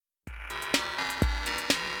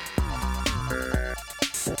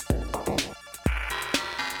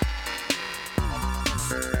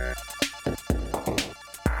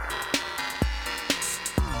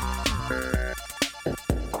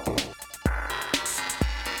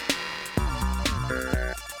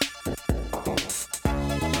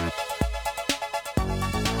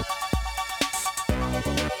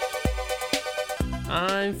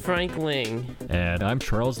Frank Ling. And I'm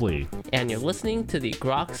Charles Lee. And you're listening to the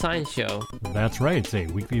Grok Science Show. That's right, it's a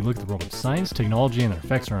weekly look at the world of science, technology, and their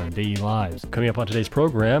effects on our daily lives. Coming up on today's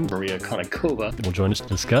program, Maria Konnikova will join us to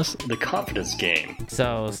discuss the confidence game.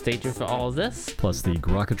 So stay tuned for all of this. Plus the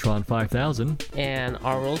Grokatron 5000. And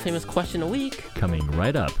our world-famous question a week. Coming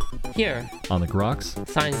right up. Here. On the Groks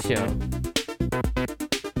Science Show.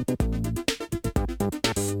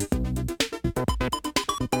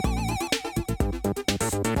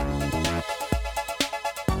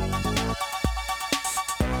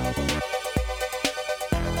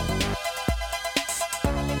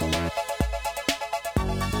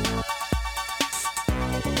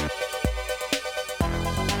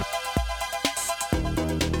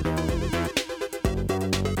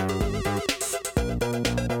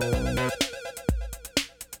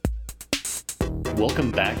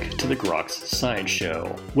 Welcome back to the Groks Science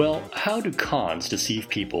Show. Well, how do cons deceive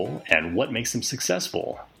people and what makes them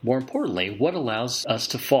successful? More importantly, what allows us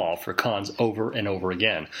to fall for cons over and over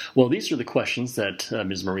again? Well, these are the questions that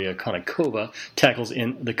Ms. Maria Konnikova tackles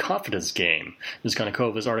in The Confidence Game. Ms.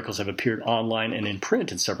 Konnikova's articles have appeared online and in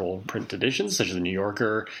print in several print editions, such as The New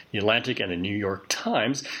Yorker, The Atlantic, and The New York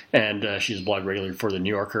Times. And she's blogged regularly for The New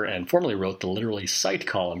Yorker and formerly wrote the Literally Cite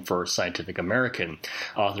column for Scientific American.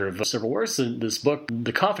 Author of several works, this book,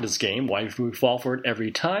 The Confidence Game, Why We Fall for It Every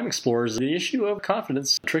Time, explores the issue of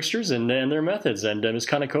confidence tricksters and their methods. And Ms.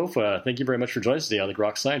 Konnikova, thank you very much for joining us today on the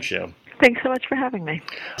Grok Science Show. Thanks so much for having me.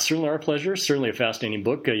 Certainly our pleasure. Certainly a fascinating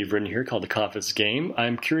book you've written here called The Confidence Game.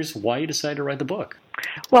 I'm curious why you decided to write the book.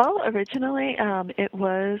 Well, originally it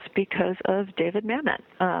was because of David Mamet.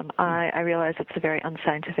 I realize it's a very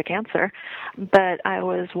unscientific answer, but I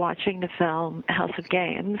was watching the film House of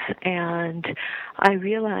Games, and I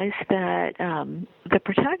realized that the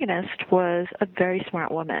protagonist was a very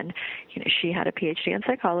smart woman. You know, she had a PhD in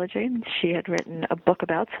psychology. She had written a book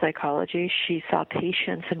about psychology. She saw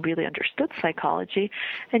patients and really understood psychology,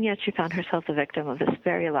 and yet she found herself the victim of this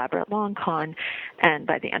very elaborate long con, and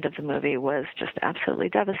by the end of the movie was just absolutely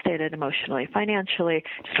devastated emotionally, financially.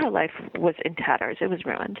 Just her life was in tatters. It was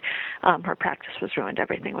ruined. Her practice was ruined.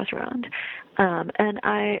 Everything was ruined. And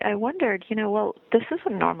I wondered, well, this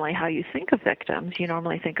isn't normally how you think of victims. You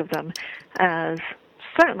normally think of them as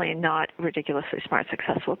certainly not ridiculously smart,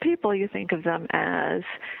 successful people. You think of them as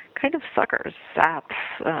kind of suckers, saps,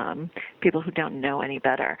 people who don't know any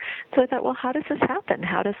better. So I thought, well, how does this happen?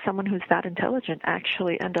 How does someone who's that intelligent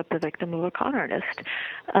actually end up the victim of a con artist?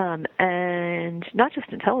 And not just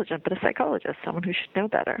intelligent, but a psychologist, someone who should know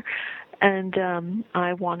better. And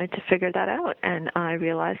I wanted to figure that out, and I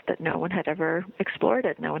realized that no one had ever explored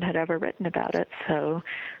it. No one had ever written about it. So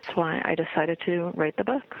that's why I decided to write the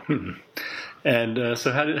book. And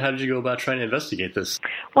so how did you go about trying to investigate this?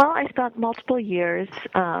 Well, I spent multiple years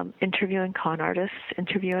interviewing con artists,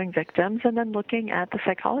 interviewing victims, and then looking at the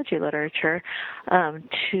psychology literature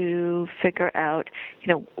to figure out,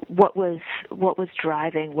 what was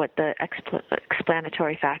driving, what the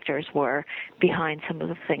explanatory factors were behind some of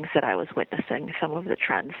the things that I was witnessing, some of the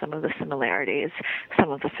trends, some of the similarities,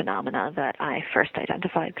 some of the phenomena that I first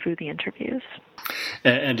identified through the interviews.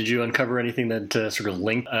 And did you uncover anything that sort of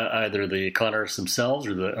linked either the con artists themselves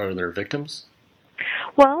or their victims?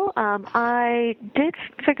 Well, I did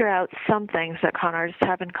figure out some things that con artists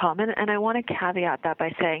have in common, and I want to caveat that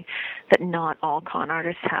by saying that not all con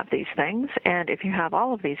artists have these things, and if you have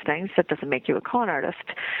all of these things, that doesn't make you a con artist.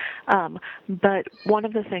 But one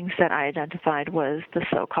of the things that I identified was the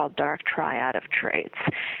so-called dark triad of traits,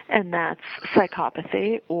 and that's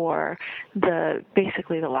psychopathy, or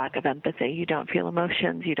basically the lack of empathy. You don't feel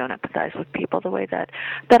emotions, you don't empathize with people the way that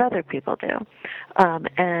other people do,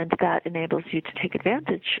 and that enables you to take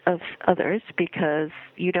advantage of others because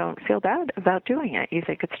you don't feel bad about doing it. You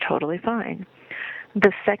think it's totally fine.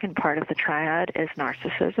 The second part of the triad is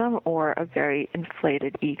narcissism, or a very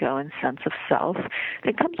inflated ego and sense of self.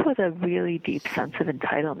 It comes with a really deep sense of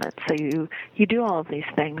entitlement. So you do all of these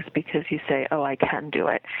things because you say, oh, I can do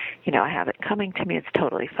it. I have it coming to me. It's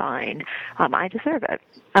totally fine. I deserve it.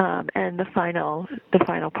 And the final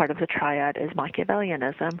part of the triad is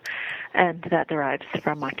Machiavellianism, and that derives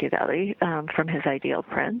from Machiavelli, from his Ideal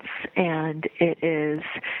Prince. And it is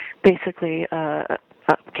basically a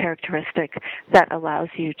characteristic that allows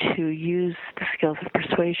you to use the skills of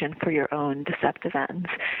persuasion for your own deceptive ends.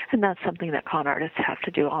 And that's something that con artists have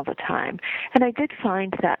to do all the time. And I did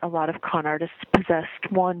find that a lot of con artists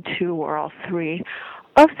possessed one, two, or all three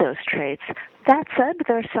of those traits. That said,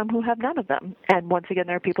 there are some who have none of them. And once again,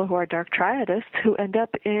 there are people who are dark triadists who end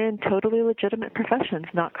up in totally legitimate professions,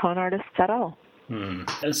 not con artists at all.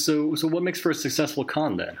 So what makes for a successful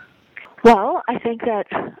con then? Well, I think that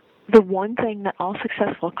the one thing that all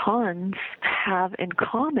successful cons have in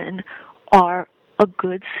common are a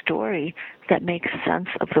good story that makes sense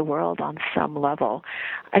of the world on some level.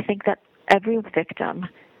 I think that every victim,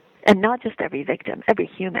 and not just every victim, every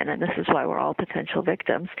human, and this is why we're all potential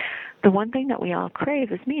victims, the one thing that we all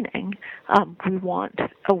crave is meaning. We want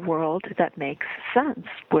a world that makes sense,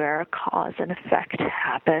 where cause and effect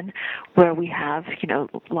happen, where we have,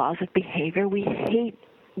 laws of behavior. We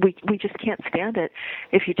just can't stand it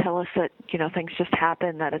if you tell us that, things just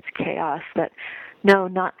happen, that it's chaos, that no,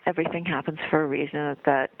 not everything happens for a reason,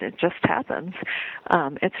 that it just happens.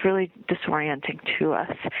 It's really disorienting to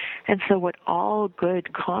us. And so what all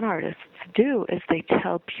good con artists do is they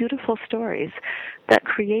tell beautiful stories that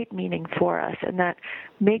create meaning for us and that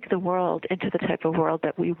make the world into the type of world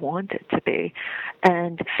that we want it to be.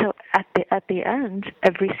 And so at the end,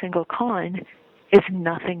 every single con is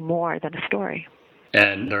nothing more than a story.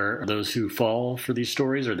 And are those who fall for these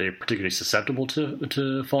stories, are they particularly susceptible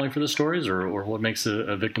to falling for the stories, or what makes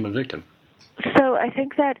a victim a victim? So I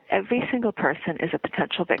think that every single person is a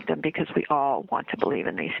potential victim because we all want to believe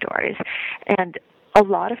in these stories. And a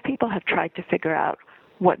lot of people have tried to figure out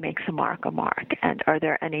what makes a mark, and are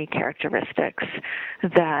there any characteristics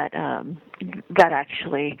that that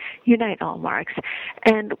actually unite all marks.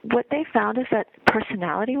 And what they found is that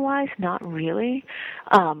personality-wise, not really.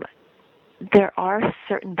 There are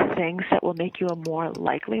certain things that will make you a more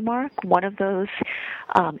likely mark. One of those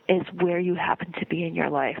is where you happen to be in your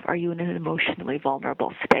life. Are you in an emotionally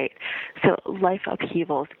vulnerable state? So life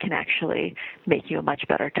upheavals can actually make you a much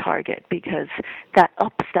better target because that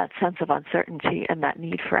ups that sense of uncertainty and that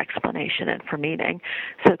need for explanation and for meaning.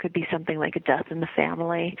 So it could be something like a death in the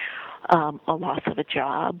family, a loss of a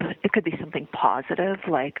job. It could be something positive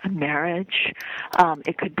like a marriage.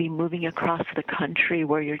 It could be moving across the country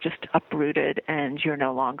where you're just uprooted and you're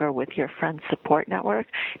no longer with your friend's support network.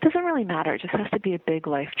 It doesn't really matter. It just has to be a big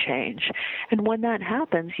life change. And when that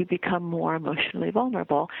happens, you become more emotionally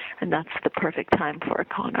vulnerable, and that's the perfect time for a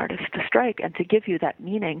con artist to strike and to give you that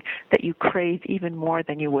meaning that you crave even more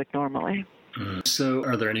than you would normally. So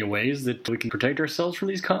are there any ways that we can protect ourselves from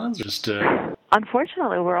these cons?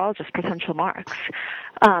 Unfortunately, we're all just potential marks.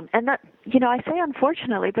 And that, I say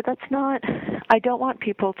unfortunately, but that's not, I don't want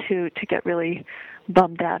people to get really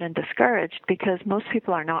bummed out and discouraged because most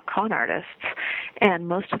people are not con artists. And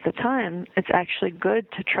most of the time, it's actually good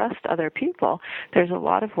to trust other people. There's a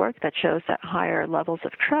lot of work that shows that higher levels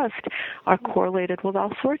of trust are correlated with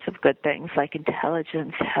all sorts of good things like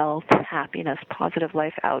intelligence, health, happiness, positive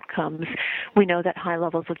life outcomes. We know that high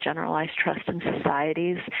levels of generalized trust in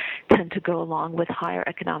societies tend to go along with higher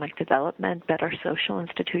economic development, better social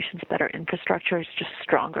institutions, better infrastructures, just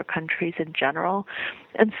stronger countries in general.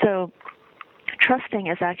 And so trusting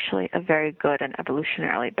is actually a very good and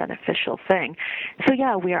evolutionarily beneficial thing. So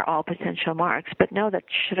yeah, we are all potential marks, but no, that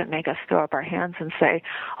shouldn't make us throw up our hands and say,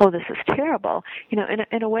 oh, this is terrible.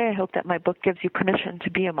 In a way, I hope that my book gives you permission to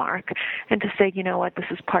be a mark and to say, you know what, this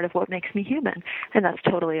is part of what makes me human, and that's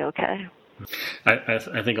totally okay.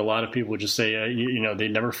 I think a lot of people would just say, they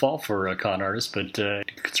never fall for a con artist, but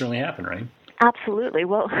it could certainly happen, right? Absolutely.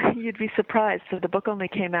 Well, you'd be surprised. So the book only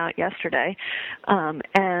came out yesterday,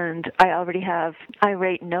 and I already have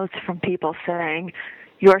irate notes from people saying,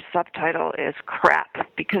 your subtitle is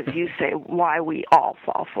crap because you say why we all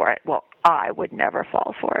fall for it. Well, I would never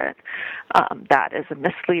fall for it. That is a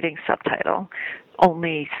misleading subtitle.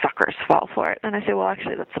 Only suckers fall for it. And I say, well,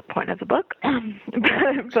 actually, that's the point of the book.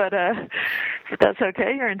 but that's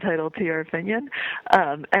okay. You're entitled to your opinion.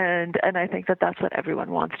 And I think that that's what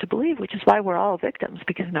everyone wants to believe, which is why we're all victims,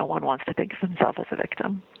 because no one wants to think of himself as a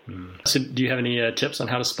victim. So do you have any tips on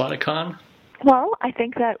how to spot a con? Well, I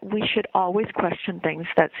think that we should always question things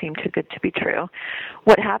that seem too good to be true.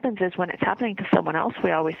 What happens is when it's happening to someone else,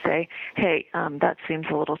 we always say, hey, that seems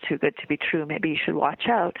a little too good to be true. Maybe you should watch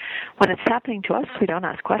out. When it's happening to us, we don't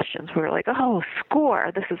ask questions. We're like, oh,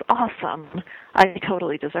 score, this is awesome. I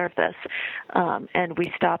totally deserve this. And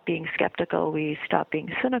we stop being skeptical. We stop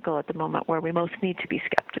being cynical at the moment where we most need to be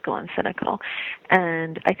skeptical and cynical.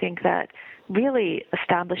 And I think that really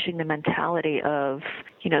establishing the mentality of,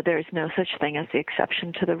 there is no such thing as the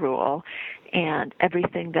exception to the rule, and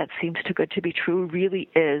everything that seems too good to be true really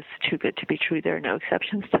is too good to be true. There are no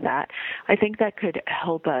exceptions to that. I think that could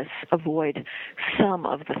help us avoid some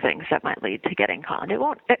of the things that might lead to getting conned. It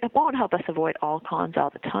won't help us avoid all cons all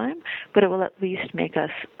the time, but it will at least make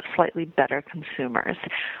us slightly better consumers.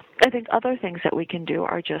 I think other things that we can do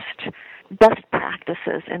are just best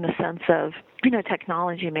practices in the sense of,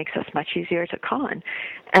 technology makes us much easier to con,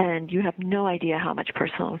 and you have no idea how much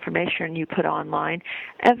personal information you put online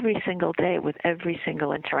every single day with every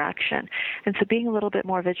single interaction. And so being a little bit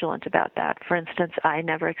more vigilant about that. For instance, I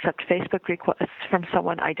never accept Facebook requests from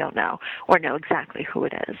someone I don't know or know exactly who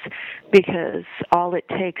it is, because all it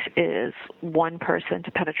takes is one person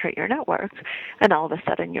to penetrate your network, and all of a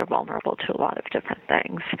sudden you're vulnerable to a lot of different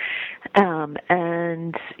things.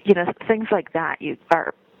 And things like that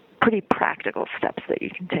are pretty practical steps that you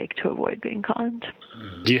can take to avoid being conned.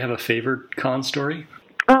 Do you have a favorite con story?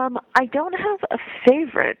 I don't have a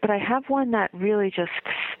favorite, but I have one that really just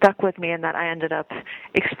stuck with me and that I ended up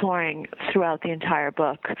exploring throughout the entire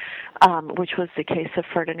book, which was the case of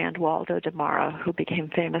Ferdinand Waldo de Mara, who became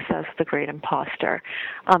famous as the Great Imposter.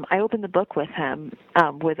 I opened the book with him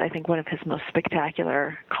with, I think, one of his most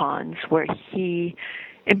spectacular cons, where he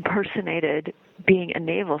impersonated being a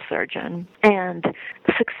naval surgeon and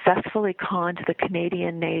successfully conned the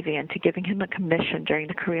Canadian Navy into giving him a commission during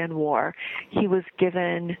the Korean War. He was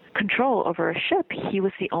given control over a ship. He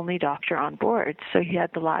was the only doctor on board, so he had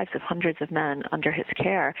the lives of hundreds of men under his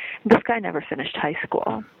care. This guy never finished high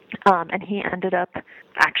school. And he ended up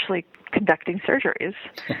actually conducting surgeries,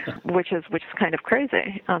 which is kind of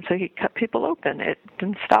crazy. So he cut people open. It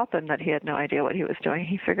didn't stop him that he had no idea what he was doing.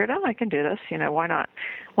 He figured, I can do this. Why not?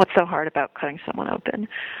 What's so hard about cutting someone open?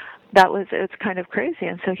 It's kind of crazy.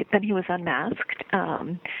 And so then he was unmasked,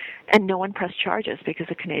 and no one pressed charges because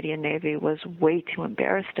the Canadian Navy was way too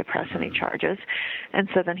embarrassed to press any charges. And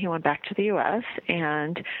so then he went back to the U.S.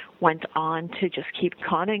 and went on to just keep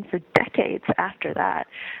conning for decades after that.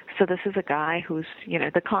 So this is a guy who's,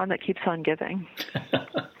 the con that keeps on giving.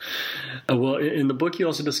 Well, in the book you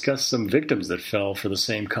also discuss some victims that fell for the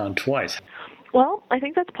same con twice. Well, I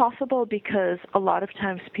think that's possible because a lot of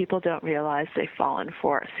times people don't realize they've fallen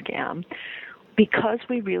for a scam. Because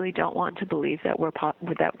we really don't want to believe that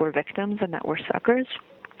we're victims and that we're suckers,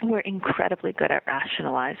 we're incredibly good at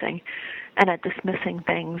rationalizing and at dismissing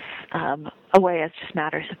things away as just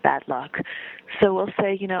matters of bad luck. So we'll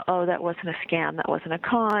say, that wasn't a scam, that wasn't a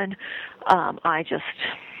con. I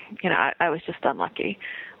was just unlucky.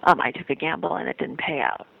 I took a gamble and it didn't pay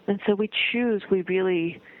out. And so we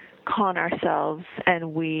really con ourselves,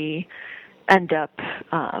 and we end up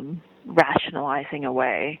rationalizing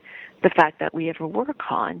away the fact that we ever were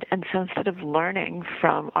conned. And so instead of learning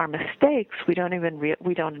from our mistakes, we don't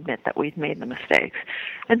admit that we've made the mistakes.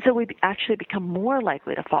 And so we actually become more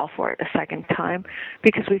likely to fall for it a second time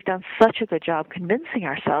because we've done such a good job convincing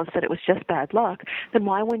ourselves that it was just bad luck. Then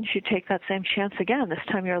why wouldn't you take that same chance again? This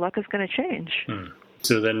time your luck is going to change.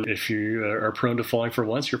 So then if you are prone to falling for it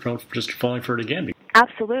once, you're prone to just falling for it again.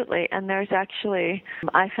 Absolutely. And there's actually,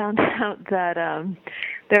 I found out that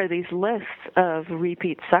there are these lists of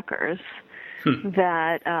repeat suckers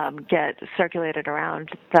that get circulated around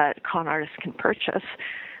that con artists can purchase.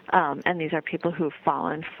 And these are people who've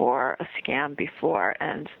fallen for a scam before.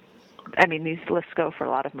 And, these lists go for a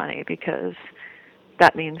lot of money because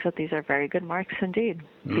that means that these are very good marks indeed.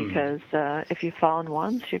 Because if you've fallen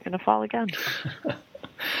once, you're going to fall again.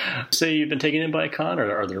 Say you've been taken in by a con,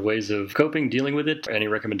 or are there ways of coping, dealing with it? Any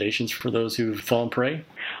recommendations for those who've fallen prey?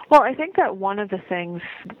 Well, I think that one of the things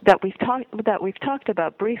that we've talked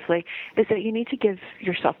about briefly is that you need to give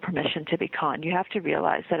yourself permission to be conned. You have to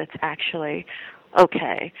realize that it's actually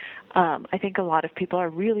okay. I think a lot of people are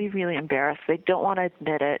really, really embarrassed. They don't want to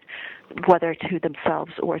admit it, whether to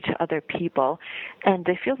themselves or to other people, and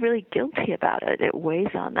they feel really guilty about it. It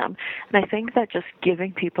weighs on them. And I think that just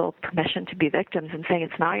giving people permission to be victims and saying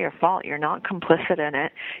it's not your fault, you're not complicit in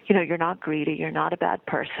it, you're not greedy, you're not a bad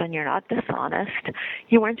person, you're not dishonest,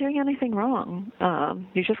 you weren't doing anything wrong,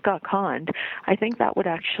 you just got conned. I think that would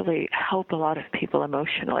actually help a lot of people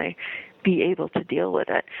emotionally be able to deal with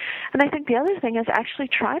it. And I think the other thing is actually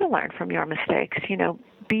try to learn from your mistakes.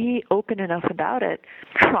 Be open enough about it.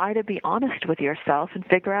 Try to be honest with yourself and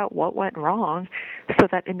figure out what went wrong so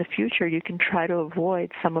that in the future you can try to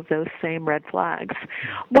avoid some of those same red flags.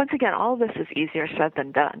 Once again, all of this is easier said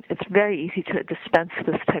than done. It's very easy to dispense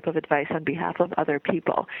this type of advice on behalf of other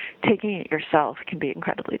people. Taking it yourself can be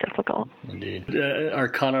incredibly difficult. Indeed. Are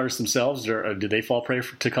con artists themselves, or do they fall prey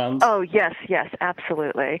to cons? Oh, yes,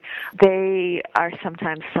 absolutely. They are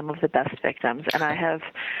sometimes some of the best victims, and I have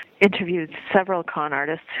interviewed several con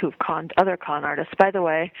artists who've conned other con artists. By the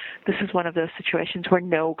way, this is one of those situations where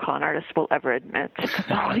no con artist will ever admit to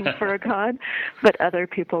falling for a con, but other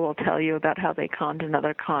people will tell you about how they conned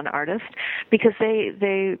another con artist because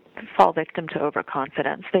they fall victim to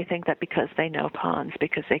overconfidence. They think that because they know cons,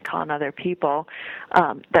 because they con other people,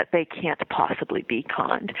 that they can't possibly be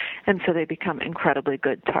conned, and so they become incredibly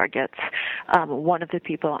good targets. One of the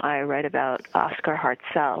people I write about, Oscar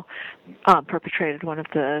Hartzell, perpetrated one of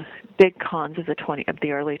the big cons of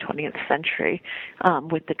the early 20th century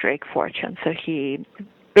with the Drake fortune. So he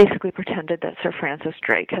basically pretended that Sir Francis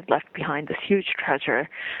Drake had left behind this huge treasure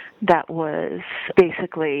that was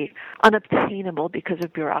basically unobtainable because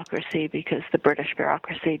of bureaucracy, because the British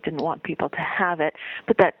bureaucracy didn't want people to have it,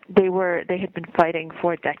 but that they had been fighting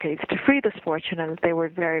for decades to free this fortune and that they were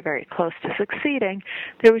very, very close to succeeding.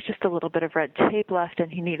 There was just a little bit of red tape left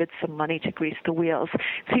and he needed some money to grease the wheels.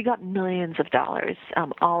 So he got millions of dollars.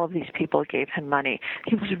 All of these people gave him money.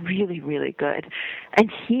 He was really, really good.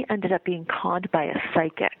 And he ended up being conned by a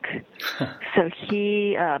psychic. So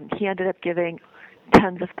he ended up giving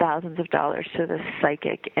tens of thousands of dollars to this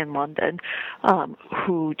psychic in London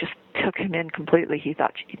who just took him in completely. He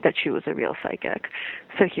thought that she was a real psychic.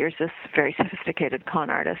 So here's this very sophisticated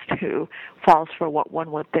con artist who falls for what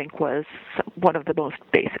one would think was one of the most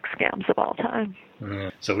basic scams of all time.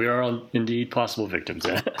 So we are all indeed possible victims.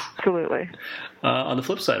 Absolutely. On the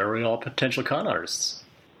flip side, are we all potential con artists?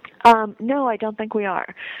 No, I don't think we are,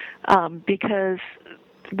 because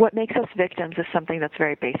what makes us victims is something that's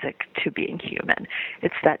very basic to being human.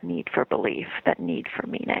 It's that need for belief, that need for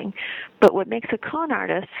meaning. But what makes a con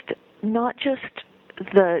artist, not just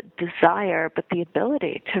the desire, but the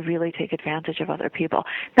ability to really take advantage of other people.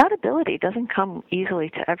 That ability doesn't come easily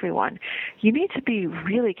to everyone. You need to be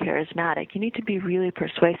really charismatic. You need to be really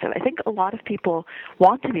persuasive. I think a lot of people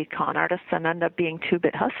want to be con artists and end up being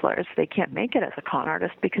two-bit hustlers. They can't make it as a con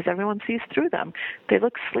artist because everyone sees through them. They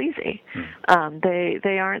look sleazy.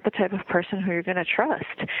 They aren't the type of person who you're going to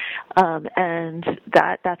trust. And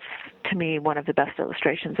that's, to me, one of the best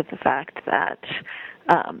illustrations of the fact that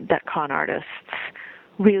that con artists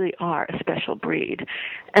really are a special breed.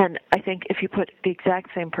 And I think if you put the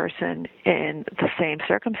exact same person in the same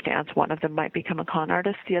circumstance, one of them might become a con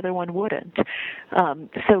artist, the other one wouldn't.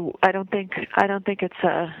 So I don't think it's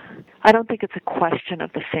a question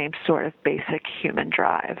of the same sort of basic human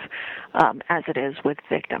drive as it is with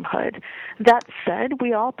victimhood. That said,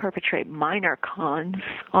 we all perpetrate minor cons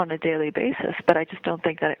on a daily basis, but I just don't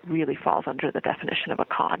think that it really falls under the definition of a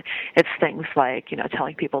con. It's things like,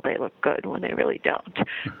 telling people they look good when they really don't,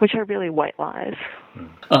 which are really white lies.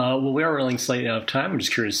 Well, we are running slightly out of time. I'm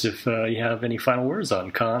just curious if you have any final words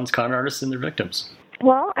on con artists and their victims.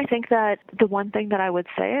 Well, I think that the one thing that I would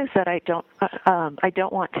say is that I don't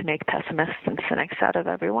want to make pessimists and cynics out of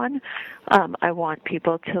everyone. I want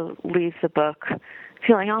people to leave the book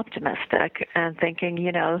feeling optimistic and thinking,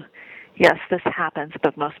 yes, this happens,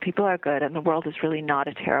 but most people are good, and the world is really not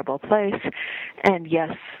a terrible place. And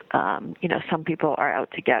yes, some people are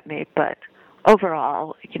out to get me, but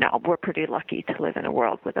overall, we're pretty lucky to live in a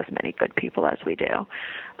world with as many good people as we do.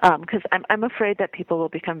 Because I'm afraid that people will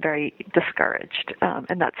become very discouraged,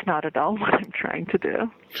 and that's not at all what I'm trying to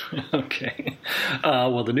do. Okay.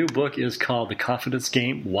 Well, the new book is called The Confidence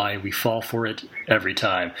Game, Why We Fall For It Every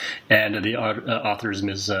Time. And the author is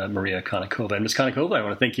Ms. Maria Konnikova. And Ms. Konnikova, I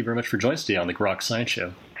want to thank you very much for joining us today on the Grok Science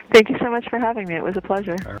Show. Thank you so much for having me. It was a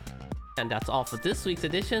pleasure. And that's all for this week's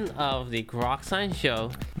edition of the Grok Science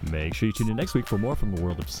Show. Make sure you tune in next week for more from the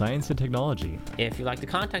world of science and technology. If you'd like to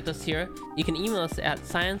contact us here, you can email us at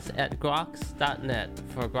science@groks.net.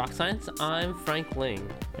 For Grok Science, I'm Frank Ling.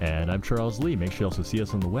 And I'm Charles Lee. Make sure you also see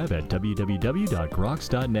us on the web at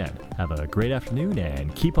www.groks.net. Have a great afternoon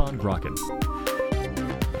and keep on grokking.